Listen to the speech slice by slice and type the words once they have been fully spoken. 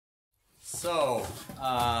So,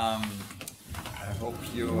 I hope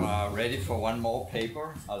you are ready for one more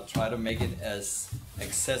paper. I'll try to make it as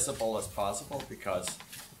accessible as possible because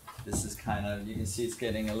this is kind of, you can see it's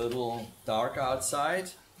getting a little dark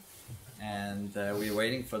outside, and we're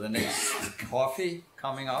waiting for the next coffee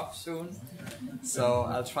coming up soon. So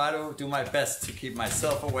I'll try to do my best to keep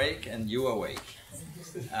myself awake and you awake.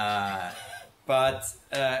 But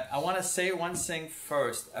I want to say one thing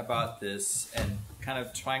first about this and kind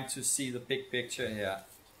of trying to see the big picture here.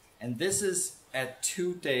 And this is a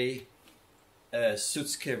 2-day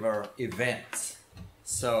Sutzkever event.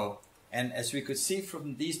 So, and as we could see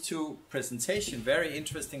from these two presentations, very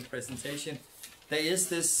interesting presentation,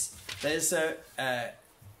 there's a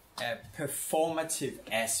performative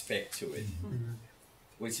aspect to it,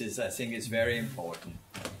 which is, I think, is very important.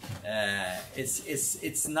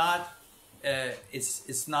 It's not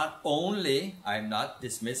only, I'm not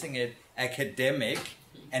dismissing it, academic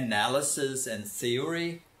analysis and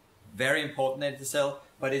theory, very important in itself,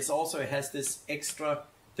 but it's also, it has this extra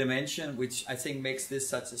dimension which I think makes this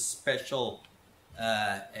such a special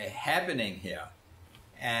happening here.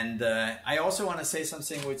 And I also want to say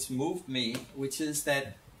something which moved me, which is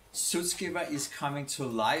that Sutzkever is coming to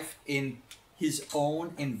life in his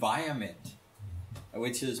own environment,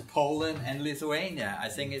 which is Poland and Lithuania. I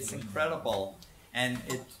think it's incredible. And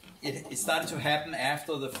it started to happen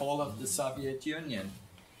after the fall of the Soviet Union.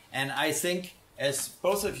 And I think, as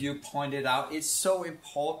both of you pointed out, it's so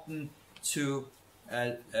important to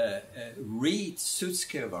read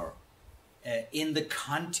Sutzkever in the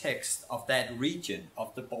context of that region,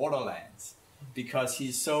 of the borderlands, because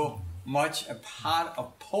he's so much a part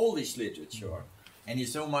of Polish literature, and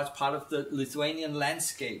he's so much part of the Lithuanian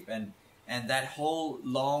landscape and that whole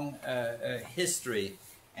long history,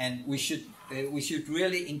 and we should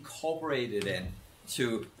really incorporate it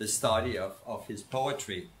into the study of his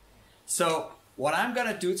poetry. So what I'm going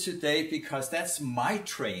to do today, because that's my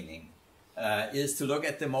training, is to look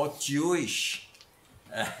at the more Jewish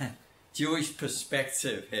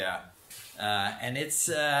perspective here, and it's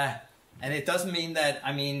and it doesn't mean that,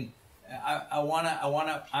 I mean,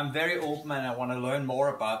 I'm very open and I want to learn more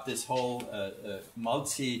about this whole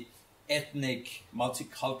multi-ethnic,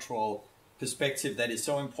 multicultural perspective that is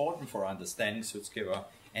so important for understanding Sutzkever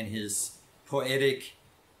and his poetic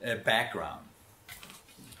background.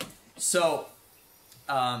 So,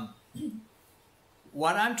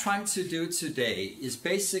 what I'm trying to do today is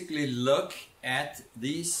basically look at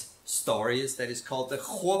these stories that is called the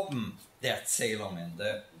Gruppenerzählungen,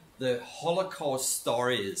 the Holocaust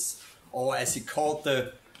stories, or as he called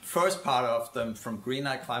the first part of them from Green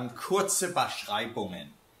Aquarium, kurze Beschreibungen,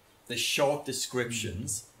 the short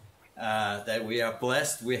descriptions, that we are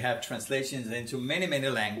blessed. We have translations into many, many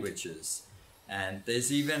languages. And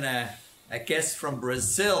there's even a guest from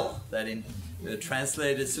Brazil that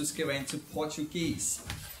translated Sutzkever into Portuguese.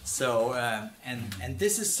 So, and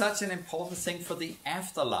this is such an important thing for the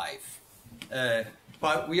afterlife.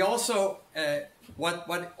 But we also,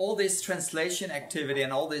 what all this translation activity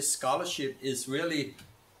and all this scholarship is really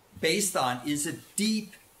based on is a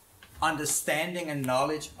deep understanding and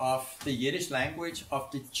knowledge of the Yiddish language, of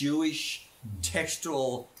the Jewish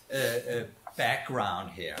textual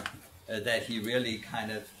background here, that he really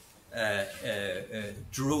kind of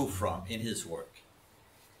drew from in his work.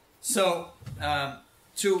 So,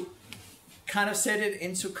 to kind of set it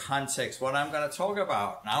into context, what I'm going to talk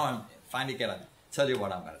about, now I'm finally going to tell you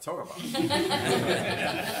what I'm going to talk about.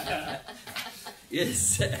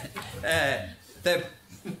 Yes,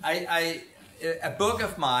 a book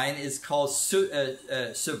of mine is called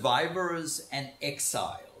Survivors and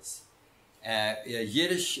Exiles,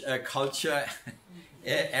 Yiddish culture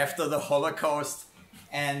after the Holocaust.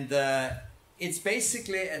 And it's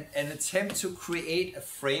basically an attempt to create a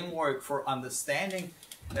framework for understanding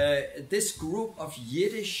this group of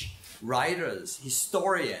Yiddish writers,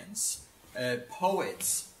 historians,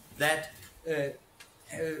 poets that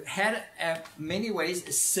had many ways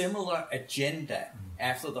a similar agenda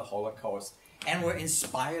after the Holocaust and were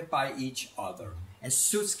inspired by each other. And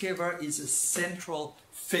Sutzkever is a central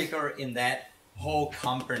figure in that whole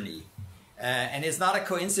company. And it's not a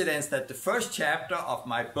coincidence that the first chapter of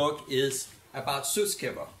my book is about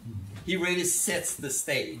Sutzkever. He really sets the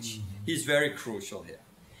stage. He's very crucial here.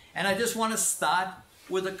 And I just want to start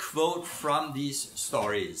with a quote from these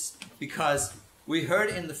stories, because we heard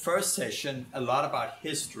in the first session a lot about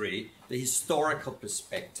history, the historical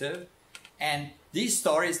perspective, and these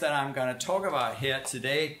stories that I'm going to talk about here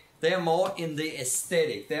today, they're more in the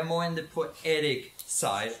aesthetic, they're more in the poetic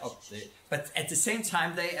side of the, but at the same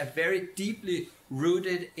time they are very deeply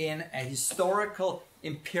rooted in a historical,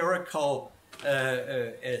 empirical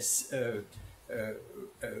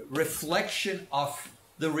reflection of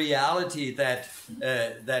the reality that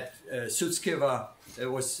Sutzkever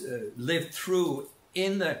was lived through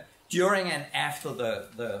during and after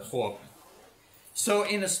the Horb. So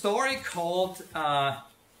in a story called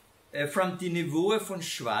from Die Nevue von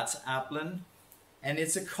Schwarz, and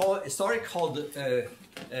it's a story called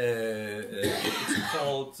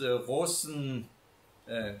Rosen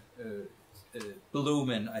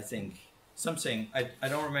Blumen, I think, something. I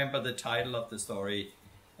don't remember the title of the story,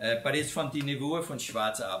 but it's from Die Nevue von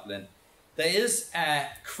Schwarz. There is a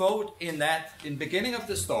quote in the beginning of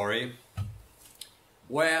the story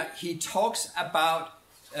where he talks about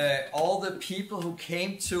all the people who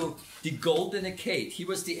came to Die Goldene Kate. He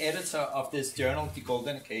was the editor of this journal, Die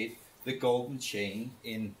Goldene Kate, the Golden Chain,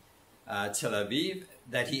 in Tel Aviv,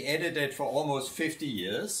 that he edited for almost 50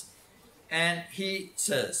 years. And he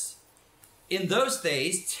says, in those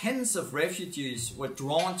days, tens of refugees were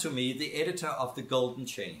drawn to me, the editor of the Golden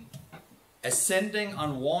Chain, ascending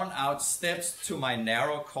on worn-out steps to my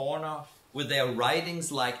narrow corner with their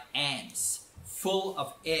writings like ants, full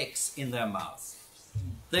of eggs in their mouths.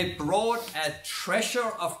 They brought a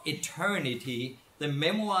treasure of eternity, the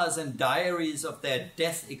memoirs and diaries of their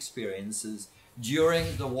death experiences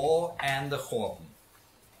during the war and the Horb.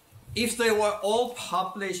 If they were all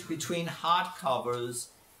published between hardcovers,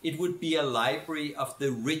 it would be a library of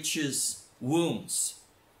the richest wounds.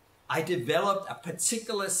 I developed a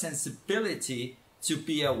particular sensibility to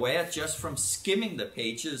be aware just from skimming the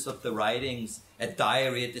pages of the writings, a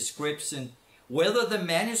diary, a description, whether the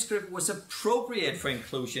manuscript was appropriate for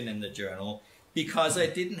inclusion in the journal, because I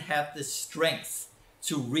didn't have the strength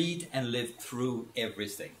to read and live through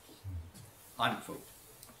everything. Unquote.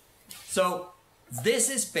 So this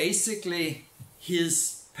is basically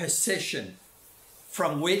his position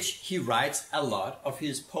from which he writes a lot of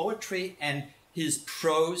his poetry and his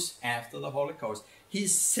prose after the Holocaust.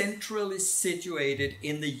 He's centrally situated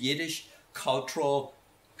in the Yiddish cultural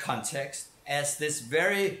context as this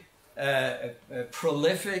very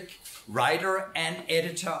prolific writer and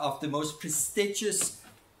editor of the most prestigious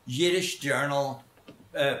Yiddish journal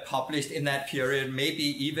published in that period. Maybe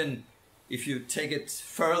even, if you take it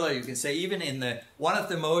further, you can say even in one of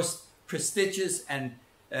the most prestigious and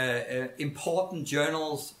important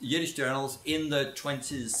journals, Yiddish journals, in the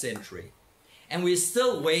 20th century. And we're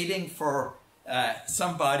still waiting for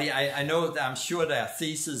somebody, I know that I'm sure there are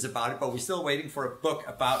theses about it, but we're still waiting for a book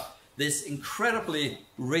about this incredibly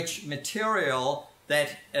rich material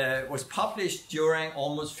that was published during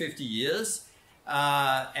almost 50 years.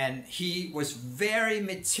 And he was very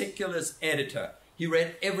meticulous editor. He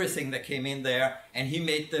read everything that came in there, and he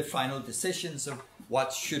made the final decisions of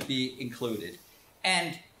what should be included.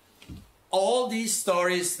 And all these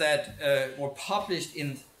stories that were published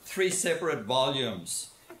in 3 separate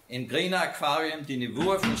volumes, in Grüner Aquarium, Die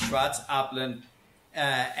Nevue von Schwarz,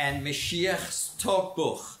 and Mashiach's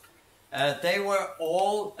Togbuch, they were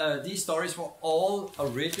all, these stories were all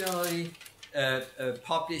originally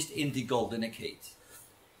published in Die Goldene Kate.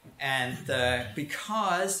 And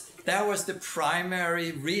because that was the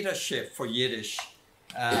primary readership for Yiddish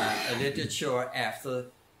literature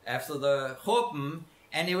after the Horb,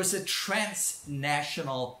 and it was a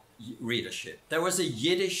transnational readership. There was a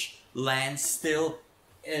Yiddish land still,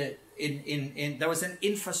 there was an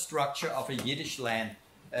infrastructure of a Yiddish land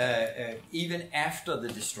even after the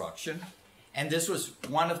destruction. And this was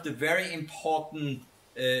one of the very important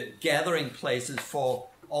gathering places for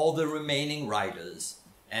all the remaining writers.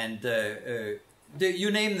 And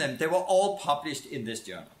you name them, they were all published in this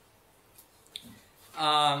journal.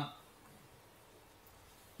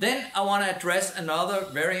 Then I want to address another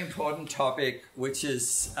very important topic, which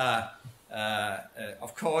is,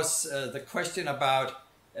 of course, the question about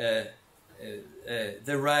the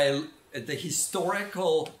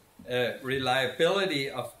historical reliability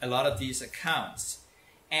of a lot of these accounts,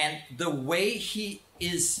 and the way he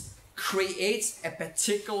creates a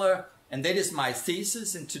particular, and that is my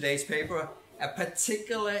thesis in today's paper, a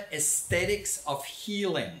particular aesthetics of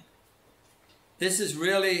healing. This is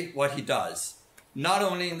really what he does, not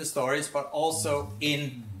only in the stories, but also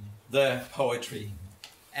in the poetry.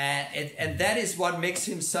 And that is what makes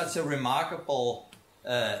him such a remarkable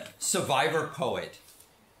survivor poet.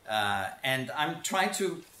 And I'm trying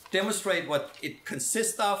to demonstrate what it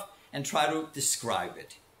consists of and try to describe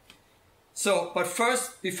it. So, but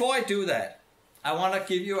first, before I do that, I want to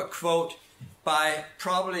give you a quote by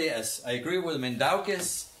probably, as I agree with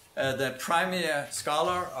Mendaukis, the premier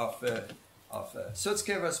scholar of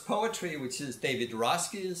Sutzkever's poetry, which is David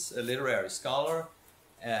Roski's, a literary scholar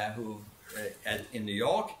in New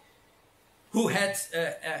York. who had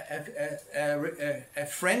a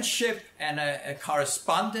friendship and a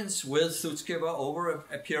correspondence with Sutzkever over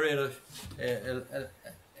a period of a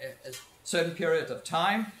certain period of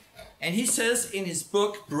time. And he says in his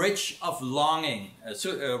book, Bridge of Longing,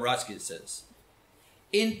 Rotsky says,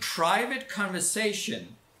 in private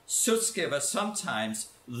conversation, Sutzkever sometimes,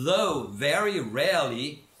 though very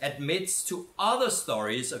rarely, admits to other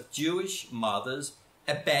stories of Jewish mothers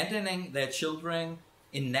abandoning their children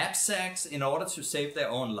in knapsacks in order to save their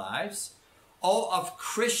own lives, or of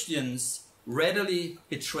Christians readily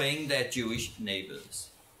betraying their Jewish neighbors.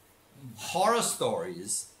 Horror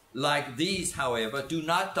stories like these, however, do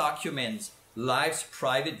not document life's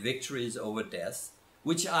private victories over death,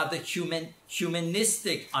 which are the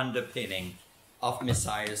humanistic underpinning of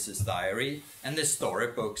Messiah's diary and the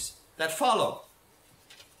storybooks that follow.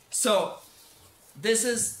 So this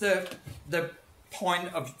is the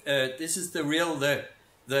point of, this is the real,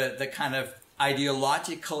 the kind of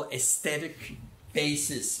ideological aesthetic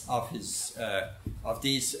basis of his, of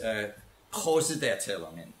these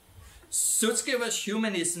Prose-Erzählungen. Sutzkever's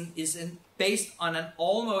humanism is based on an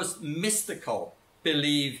almost mystical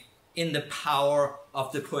belief in the power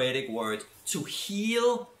of the poetic word to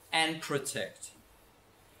heal and protect.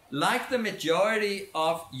 Like the majority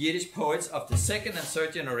of Yiddish poets of the second and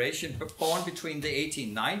third generation born between the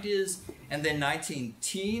 1890s and the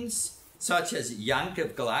 19-teens, such as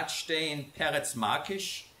Yankev Gladstein, Peretz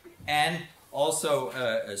Markish, and also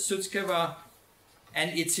Sutzkever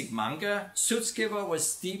and Itzik Manga, Sutzkever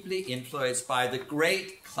was deeply influenced by the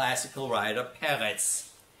great classical writer Peretz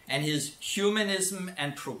and his humanism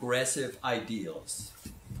and progressive ideals.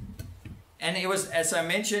 And it was, as I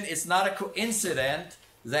mentioned, it's not a coincidence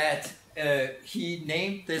that he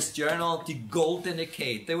named this journal the Goldene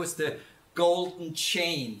Kate. There was the golden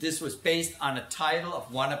chain. This was based on a title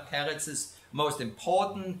of one of Peretz's most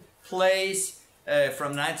important plays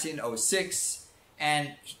from 1906.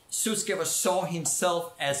 And Sutzkever saw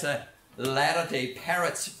himself as a latter-day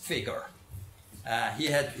Peretz figure.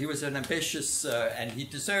 He was an ambitious, and he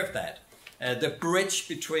deserved that. The bridge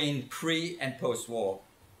between pre- and post-war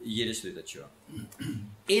Yiddish literature.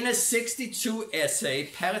 In a 62 essay,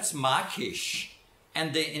 Peretz Markish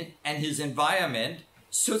and his environment,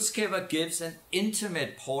 Sutzkever gives an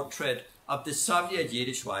intimate portrait of the Soviet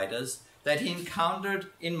Yiddish writers that he encountered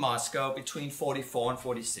in Moscow between 44 and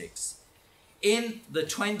 46. In the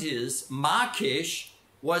 20s, Markish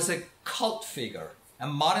was a cult figure, a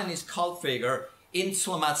modernist cult figure in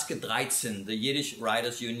Zlomatske 13, the Yiddish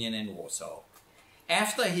Writers' Union in Warsaw.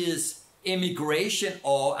 After his immigration,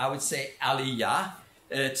 or I would say aliyah,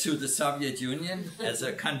 to the Soviet Union as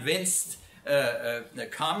a convinced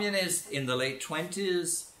communist in the late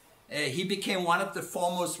 20s, he became one of the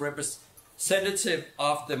foremost representatives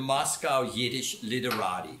of the Moscow Yiddish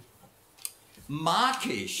literati.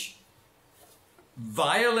 Markish,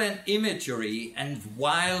 violent imagery and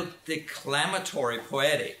wild declamatory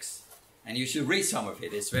poetics, and you should read some of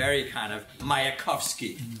it, it's very kind of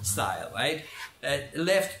Mayakovsky style, right?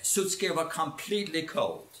 Left Sutzkever completely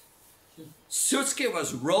cold.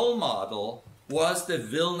 Sutzkever's role model was the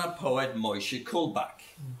Vilna poet Moishe Kulbak,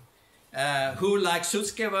 who, like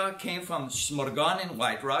Sutzkever, came from Smorgon in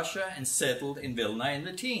White Russia and settled in Vilna in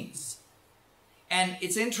the teens. And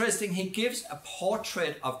it's interesting, he gives a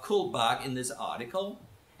portrait of Kulbak in this article,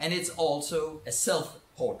 and it's also a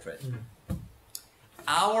self-portrait.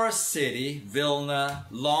 Our city, Vilna,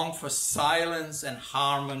 longed for silence and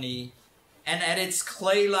harmony, and at its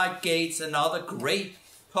clay-like gates another great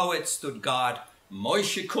poet stood guard,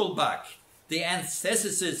 Moishe Kulbak, the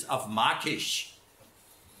antithesis of Markish,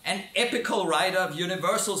 an epical writer of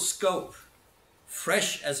universal scope,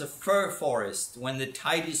 fresh as a fir forest when the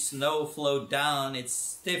tidy snow flowed down its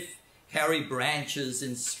stiff, hairy branches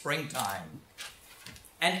in springtime.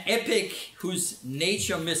 An epic whose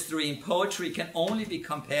nature, mystery, and poetry can only be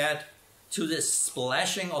compared to the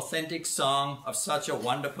splashing, authentic song of such a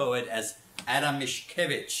wonder poet as Adam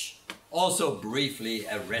Mickiewicz, also briefly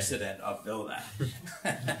a resident of Vilna.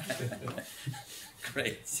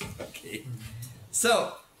 Great, okay.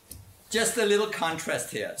 So, just a little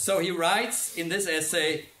contrast here. So he writes in this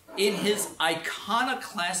essay, in his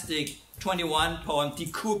iconoclastic 21 poem, Die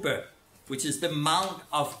Kuppe, which is the Mount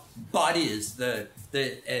of Bodies, the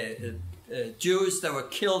Jews that were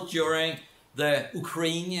killed during the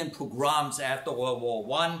Ukrainian pogroms after World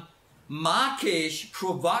War I, Markish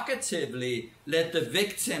provocatively let the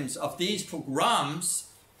victims of these pogroms,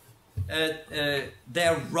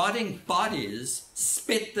 their rotting bodies,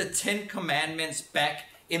 spit the 10 Commandments back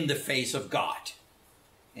in the face of God,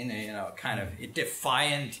 in a kind of a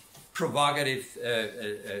defiant, provocative,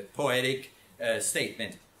 poetic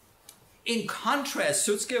statement. In contrast,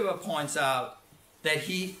 Sutzkever points out that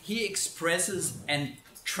he expresses a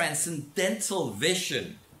transcendental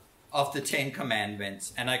vision of the Ten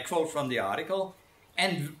Commandments. And I quote from the article,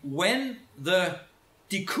 "And when the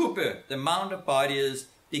Dikuppe, the Mount of Bodies,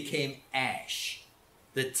 became ash,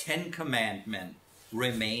 the Ten Commandments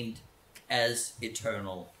remained as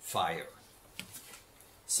eternal fire."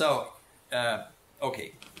 So,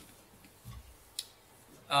 okay.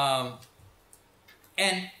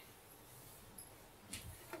 And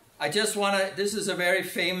I just want to, this is a very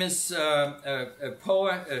famous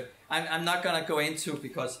poem. I'm not going to go into,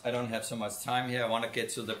 because I don't have so much time here. I want to get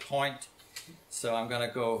to the point. So I'm going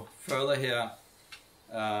to go further here.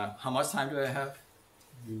 How much time do I have?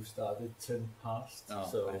 You started 10 past. Oh,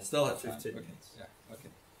 so I still have time. 15 Okay. minutes. Yeah. Okay.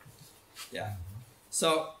 Yeah.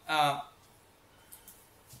 So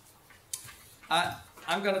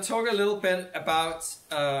I'm going to talk a little bit about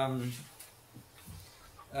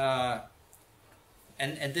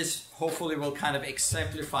and this hopefully will kind of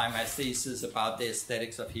exemplify my thesis about the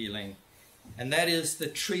aesthetics of healing, and that is the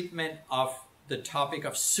treatment of the topic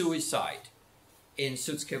of suicide in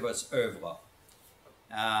Sutzkever's oeuvre,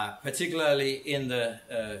 particularly in the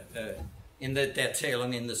detail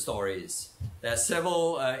and in the stories. There are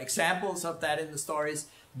several examples of that in the stories.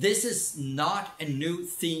 This is not a new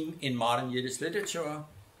theme in modern Yiddish literature.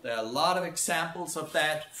 There are a lot of examples of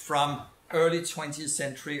that from early 20th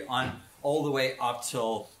century on all the way up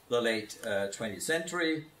till the late 20th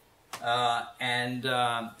century.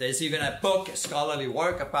 There's even a book, a scholarly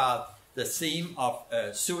work about the theme of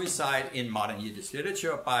suicide in modern Yiddish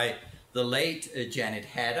literature by the late Janet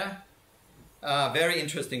Hatter. Very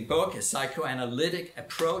interesting book, a psychoanalytic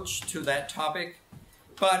approach to that topic.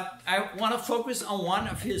 But I want to focus on one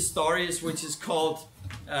of his stories, which is called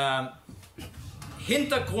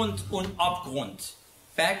Hintergrund und Abgrund,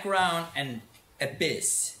 Background and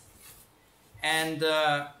Abyss. And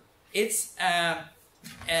it's a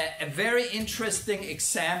very interesting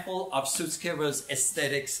example of Sutzkever's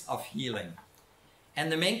aesthetics of healing.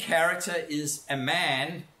 And the main character is a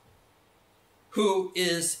man who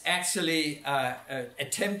is actually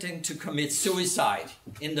attempting to commit suicide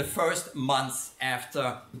in the first month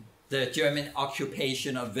after the German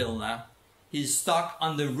occupation of Vilna. He's stuck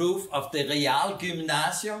on the roof of the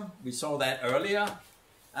Realgymnasium. We saw that earlier.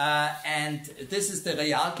 And this is the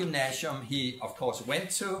Realgymnasium he, of course,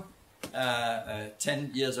 went to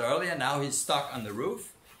 10 years earlier. Now he's stuck on the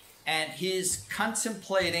roof. And he's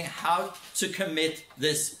contemplating how to commit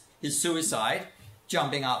his suicide,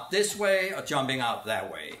 jumping out this way or jumping out that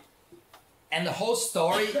way. And the whole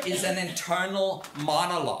story is an internal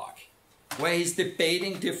monologue where he's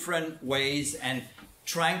debating different ways and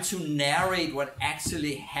trying to narrate what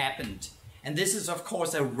actually happened. And this is, of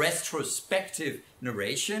course, a retrospective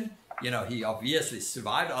narration. You know, he obviously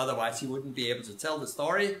survived, otherwise he wouldn't be able to tell the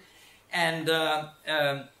story. And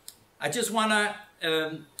I just want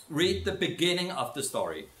to read the beginning of the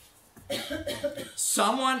story.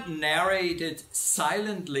 Someone narrated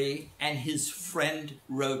silently and his friend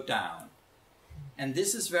wrote down. And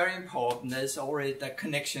this is very important. There's already that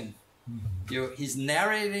connection. He's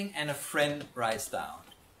narrating and a friend writes down.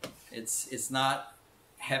 It's not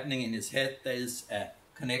happening in his head. There's a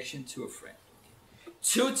connection to a friend.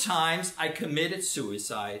 2 times I committed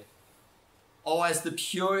suicide, or as the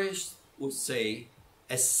purists would say,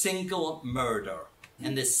 a single murder.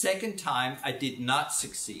 And the second time I did not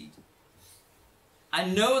succeed. I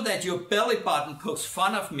know that your belly button pokes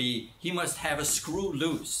fun of me. He must have a screw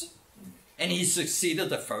loose. And he succeeded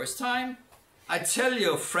the first time? I tell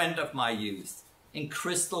you, friend of my youth, in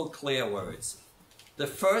crystal clear words, the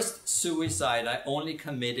first suicide I only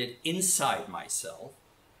committed inside myself,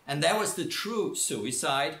 and that was the true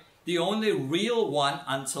suicide, the only real one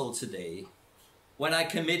until today. When I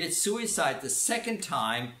committed suicide the second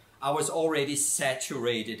time, I was already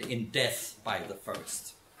saturated in death by the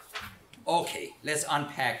first. Okay, let's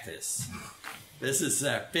unpack this. This is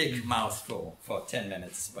a big mouthful for 10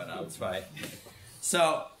 minutes, but I'll try.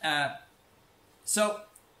 So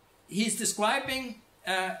he's describing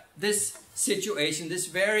this situation, this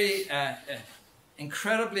very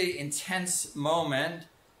incredibly intense moment,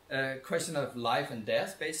 question of life and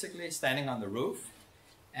death, basically, standing on the roof.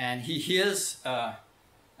 And he hears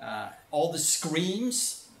all the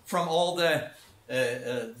screams from all the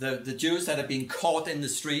Jews that have been caught in the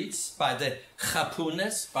streets by the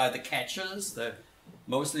chapunes, by the catchers, the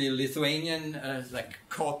mostly Lithuanian, that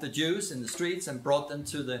caught the Jews in the streets and brought them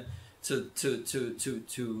to the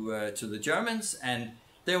Germans, and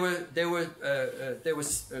they were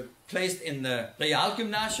placed in the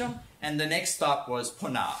Realgymnasium, and the next stop was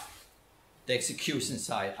Ponar, the execution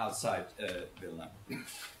site outside Vilna.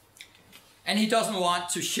 And he doesn't want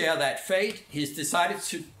to share that fate. He's decided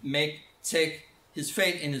to take his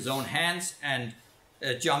fate in his own hands and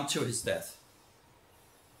jump to his death.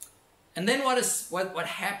 And then what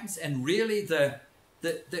happens, and really the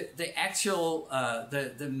actual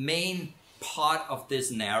the main part of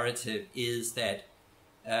this narrative is that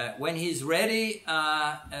when he's ready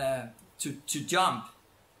to jump,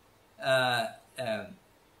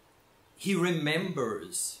 he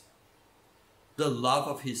remembers the love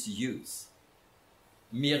of his youth,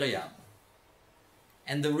 Miriam.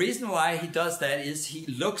 And the reason why he does that is he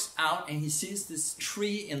looks out and he sees this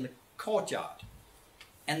tree in the courtyard.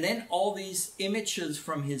 And then all these images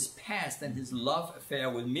from his past and his love affair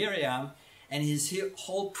with Miriam and his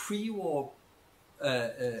whole pre-war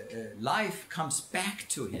life comes back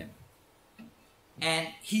to him. And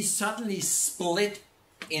he's suddenly split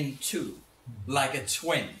in two, like a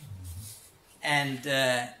twin. And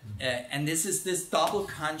this is this double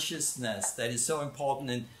consciousness that is so important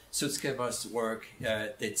in Sutzkever's work,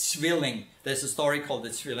 the Zwilling. There's a story called the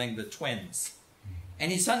Zwilling, the twins.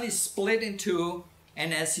 And he suddenly split in two,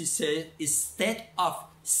 and as he said, instead of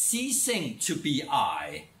ceasing to be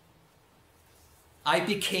I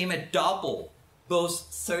became a double, both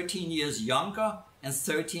 13 years younger and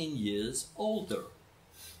 13 years older.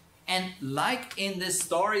 And like in this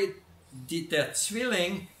story, the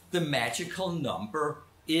Zwilling, the magical number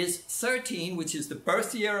is 13, which is the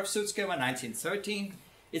birth year of Sutzkever, 1913.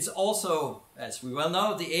 It's also, as we well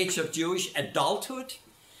know, the age of Jewish adulthood.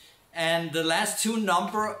 And the last two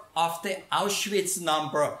number of the Auschwitz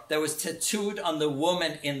number that was tattooed on the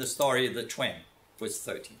woman in the story of the twin was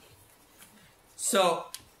 13. So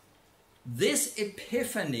this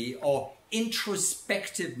epiphany or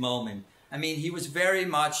introspective moment, I mean, he was very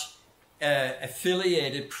much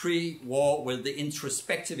affiliated pre-war with the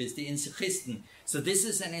introspectivists, the Insichisten. So this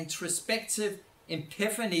is an introspective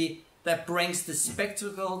epiphany that brings the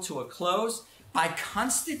spectacle to a close by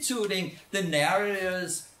constituting the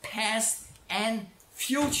narrator's past and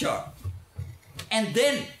future. And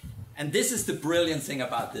then, and this is the brilliant thing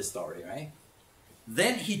about this story, right?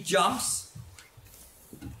 Then he jumps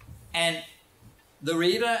and the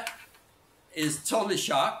reader is totally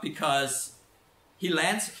shocked because he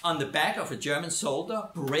lands on the back of a German soldier,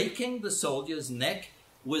 breaking the soldier's neck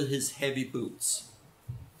with his heavy boots.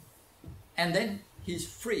 And then he's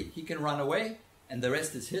free. He can run away, and the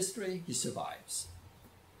rest is history. He survives.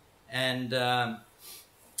 And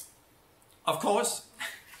of course,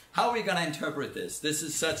 how are we going to interpret this? This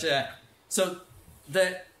is such a... So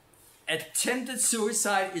the attempted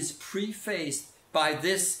suicide is prefaced by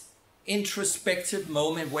this introspective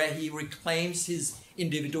moment where he reclaims his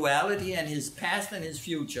individuality and his past and his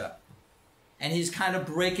future. And he's kind of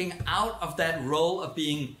breaking out of that role of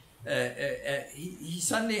being... he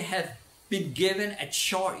suddenly had been given a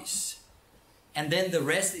choice. And then the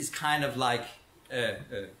rest is kind of like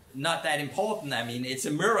not that important. I mean, it's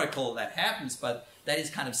a miracle that happens, but that is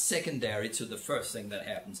kind of secondary to the first thing that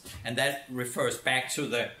happens. And that refers back to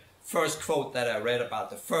the first quote that I read about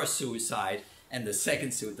the first suicide and the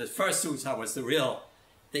second suicide. The first suicide was the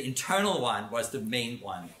internal one was the main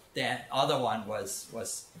one. The other one was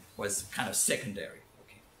kind of secondary.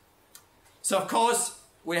 Okay. So of course,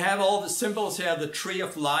 we have all the symbols here. The tree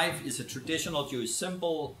of life is a traditional Jewish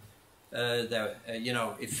symbol.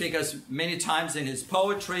 It figures many times in his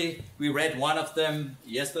poetry. We read one of them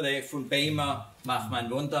yesterday, Von Beimer, Mach mein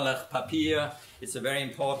wunderlich Papier. It's a very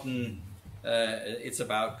important, it's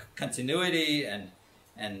about continuity and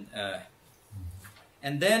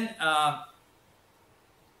then,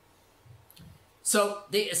 so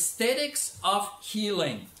the aesthetics of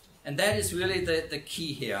healing, and that is really the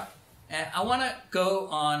key here. And I want to go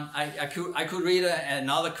on, I could read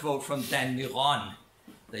another quote from Dan Miron,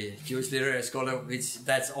 the Jewish literary scholar, which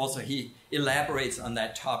that's also, he elaborates on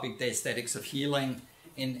that topic, the aesthetics of healing,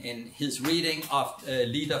 in his reading of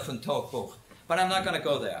Lieder von Togbuch. But I'm not going to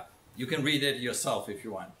go there. You can read it yourself if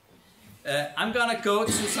you want. I'm going to go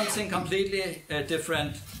to something completely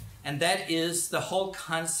different, and that is the whole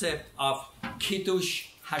concept of Kiddush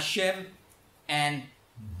Hashem and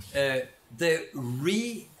the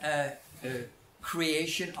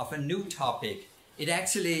creation of a new topic. It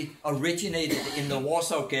actually originated in the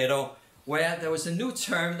Warsaw Ghetto, where there was a new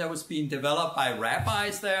term that was being developed by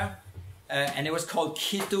rabbis there, and it was called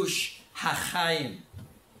Kiddush HaChaim.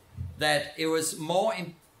 That it was more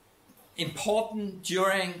important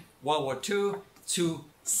during World War II to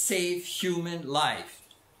save human life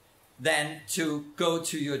than to go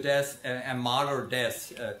to your death, a martyr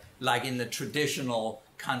death, like in the traditional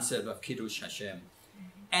concept of Kiddush Hashem.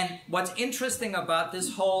 And what's interesting about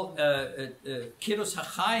this whole Kiddush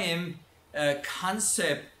HaChaim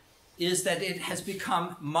concept is that it has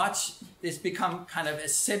become it's become kind of a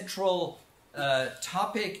central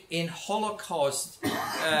topic in Holocaust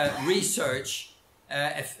research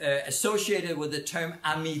associated with the term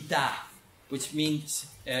Amidah, which means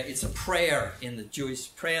it's a prayer in the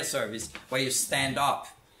Jewish prayer service where you stand up,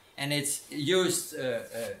 and it's used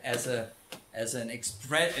as an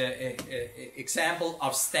example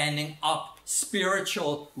of standing up,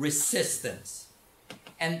 spiritual resistance.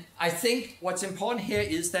 And I think what's important here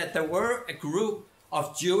is that there were a group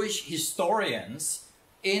of Jewish historians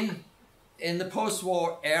in the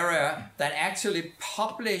post-war era that actually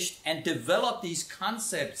published and developed these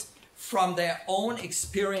concepts from their own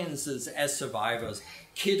experiences as survivors,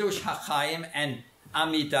 Kiddush HaChaim and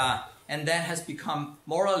Amidah, and that has become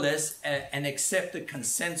more or less an accepted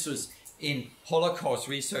consensus in Holocaust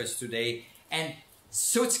research today. And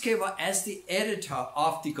Sutzkever, as the editor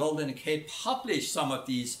of the Golden Decade, published some of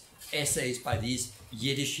these essays by these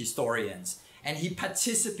Yiddish historians. And he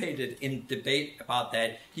participated in debate about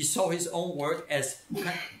that. He saw his own work as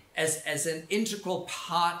an integral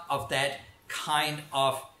part of that kind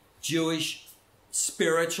of Jewish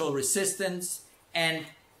spiritual resistance. And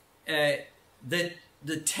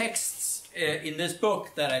the texts in this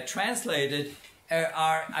book that I translated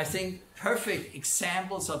are, I think, perfect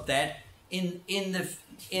examples of that in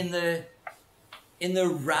the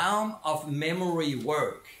realm of memory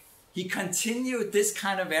work. He continued this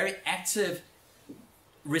kind of very active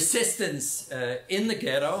resistance in the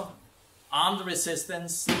ghetto, armed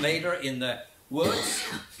resistance later in the woods,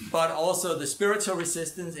 but also the spiritual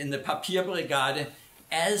resistance in the Papierbrigade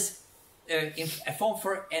as a form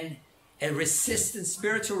for a resistance,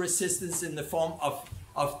 spiritual resistance in the form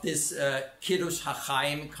of this Kiddush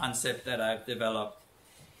HaChaim concept that I've developed.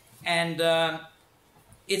 And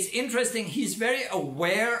it's interesting, he's very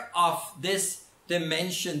aware of this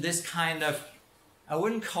dimension, this kind of, I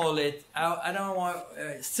wouldn't call it, I don't want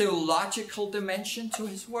theological dimension to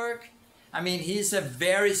his work. I mean, he's a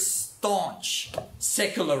very staunch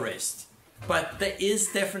secularist, but there is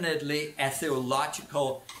definitely a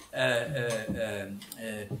theological,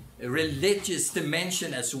 religious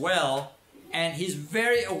dimension as well. And he's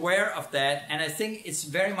very aware of that, and I think it's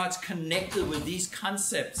very much connected with these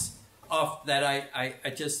concepts of that I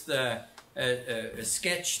just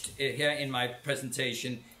sketched here in my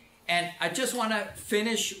presentation. And I just want to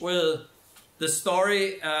finish with the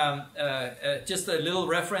story, just a little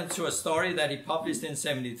reference to a story that he published in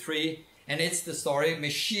 '73, and it's the story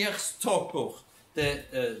Mashiach's Tokbuch,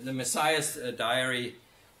 the Messiah's diary,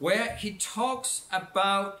 where he talks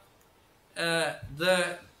about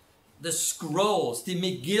the scrolls, the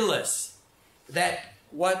Megillas, that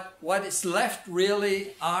what is left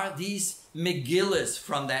really are these Megillas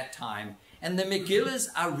from that time. And the Megillas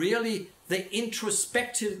are really the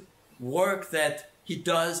introspective work that he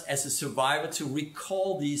does as a survivor to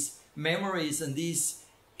recall these memories and these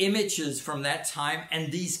images from that time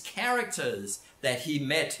and these characters that he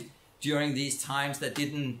met during these times that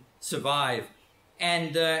didn't survive.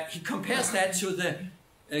 And he compares that to the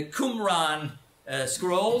Qumran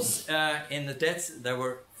scrolls in the that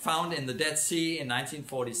were found in the Dead Sea in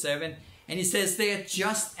 1947, and he says they are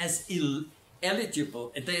just as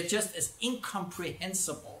illegible, they are just as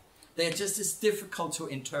incomprehensible, they are just as difficult to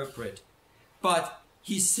interpret. But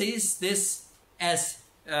he sees this as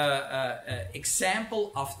an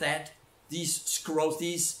example of that, these scrolls,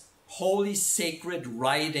 these holy sacred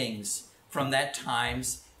writings from that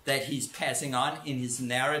times that he's passing on in his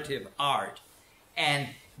narrative art. And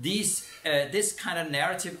this kind of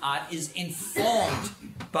narrative art is informed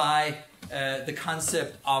by the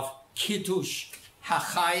concept of Kiddush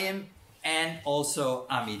HaChaim and also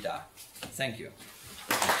Amidah. Thank you.